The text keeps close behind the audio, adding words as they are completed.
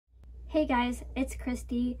Hey guys, it's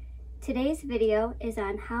Kristy. Today's video is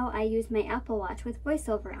on how I use my Apple Watch with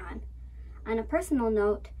Voiceover on. On a personal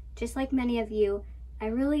note, just like many of you, I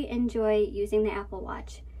really enjoy using the Apple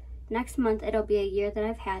Watch. Next month it'll be a year that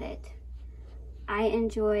I've had it. I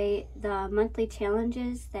enjoy the monthly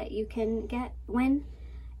challenges that you can win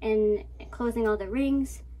and closing all the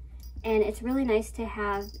rings, and it's really nice to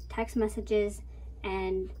have text messages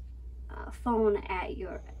and phone at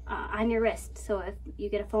your on your wrist. So if you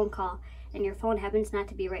get a phone call and your phone happens not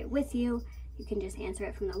to be right with you, you can just answer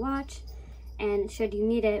it from the watch. And should you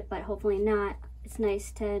need it, but hopefully not, it's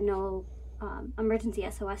nice to know emergency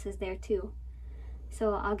SOS is there too.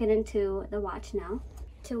 So I'll get into the watch now.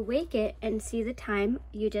 To wake it and see the time,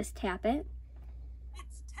 you just tap it.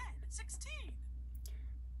 It's 10:16.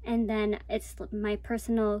 And then it's my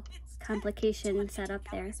personal complication set up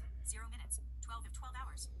there. 0 minutes, 12 of 12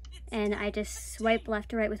 hours. And I just swipe left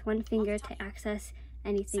to right with one finger to access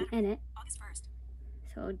anything in it. August 1st.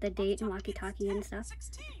 So the date and walkie-talkie and stuff.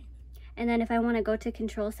 16. And then if I want to go to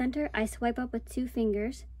Control Center, I swipe up with two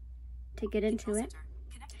fingers to get into it.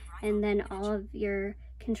 And then all of your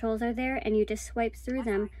controls are there, and you just swipe through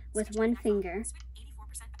them with one finger.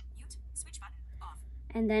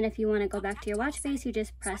 And then if you want to go back to your watch face, you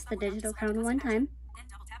just press the digital crown one time.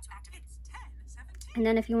 And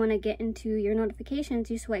then if you want to get into your notifications,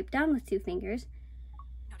 you swipe down with two fingers.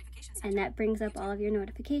 And that brings up all of your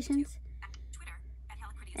notifications.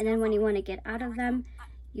 And then when you want to get out of them,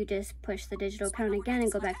 you just push the digital crown again and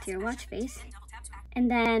go back to your watch face. And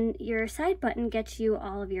then your side button gets you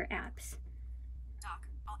all of your apps.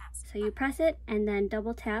 So you press it and then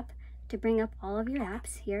double tap to bring up all of your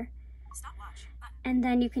apps here. And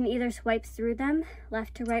then you can either swipe through them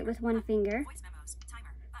left to right with one finger,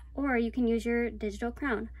 or you can use your digital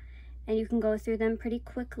crown. And you can go through them pretty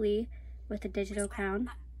quickly with the digital crown.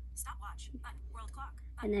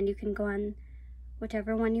 And then you can go on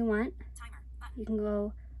whichever one you want. You can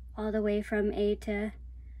go all the way from A to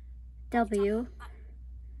W.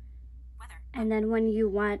 And then when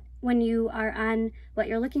you are on what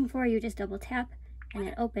you're looking for, you just double tap and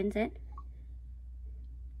it opens it.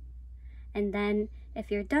 And then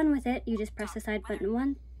if you're done with it, you just press the side button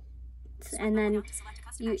once. And then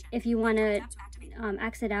if you want to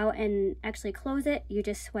exit out and actually close it, you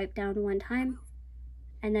just swipe down one time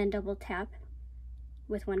and then double tap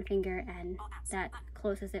with one finger, and that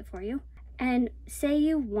closes it for you. And say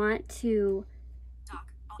you want to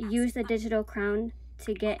use the digital crown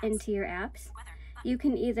to get into your apps, you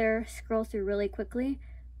can either scroll through really quickly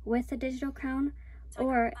with the digital crown,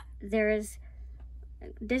 or there is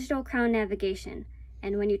digital crown navigation.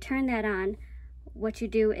 And when you turn that on, what you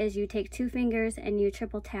do is you take two fingers and you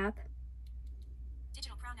triple tap.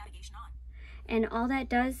 Digital crown navigation on. And all that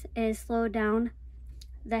does is slow down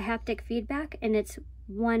the haptic feedback, and it's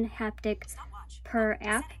one haptic per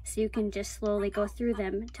app, so you can just slowly go through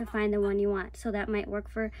them to find the one you want. So that might work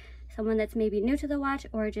for someone that's maybe new to the watch,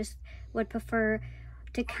 or just would prefer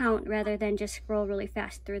to count rather than just scroll really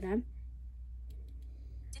fast through them.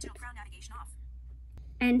 Digital crown navigation off.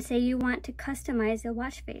 And say you want to customize the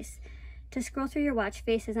watch face. To scroll through your watch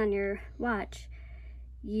faces on your watch,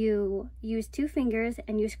 you use two fingers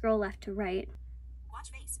and you scroll left to right.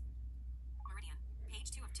 Watch face. Meridian.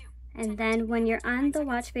 Page 2 of 2. And then when you're on the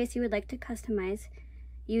watch face you would like to customize,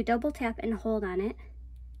 you double tap and hold on it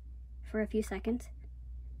for a few seconds.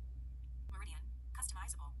 Meridian.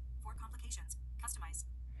 Customizable. 4 complications. Customize.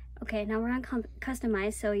 Okay, now we're on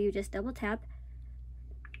customize, so you just double tap.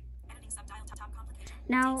 Editing subdial top complication.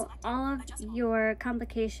 Now all of your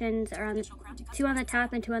complications are on two on the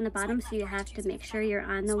top and two on the bottom, so you have to make sure you're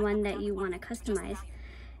on the one that you want to customize.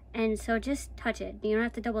 And so just touch it. You don't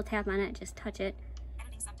have to double tap on it, just touch it.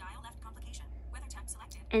 Editing subdial left complication. Weather temp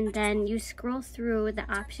selected. And then you scroll through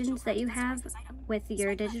the options that you have with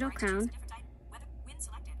your digital crown. Weather wind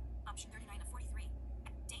selected. Option 39 of 43.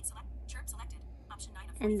 Date select. Chirp selected. Option 9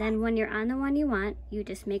 of 45. And then when you're on the one you want, you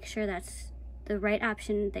just make sure that's the right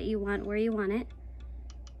option that you want where you want it.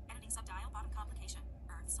 Editing subdial bottom complication.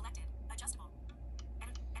 Earth selected. Adjustable.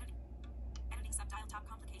 Editing subdial top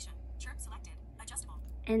complication. Chirp selected. Adjustable.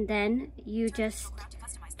 And then you just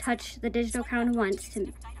touch the digital crown once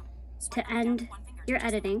to end your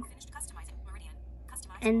editing.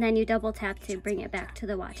 And then you double tap to bring it back to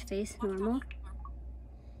the watch face normal.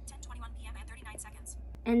 10:21 p.m. and 39 seconds.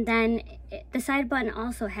 And then the side button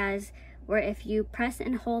also has where if you press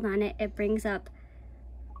and hold on it, it brings up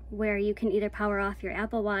where you can either power off your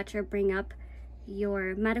Apple Watch or bring up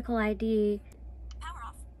your medical ID. Power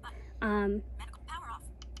off button. Medical power off.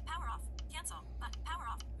 Power off. Cancel button. Power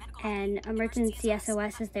off. Medical And emergency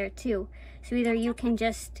SOS is there too. So either you can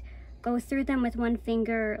just go through them with one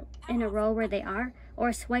finger in a row where they are,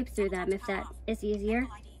 or swipe through them if that is easier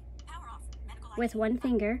with one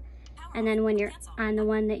finger. And then when you're on the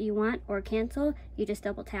one that you want or cancel, you just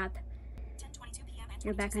double tap.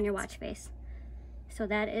 You're back on your watch face. So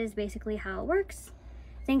that is basically how it works.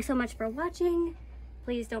 Thanks so much for watching.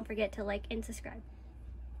 Please don't forget to like and subscribe.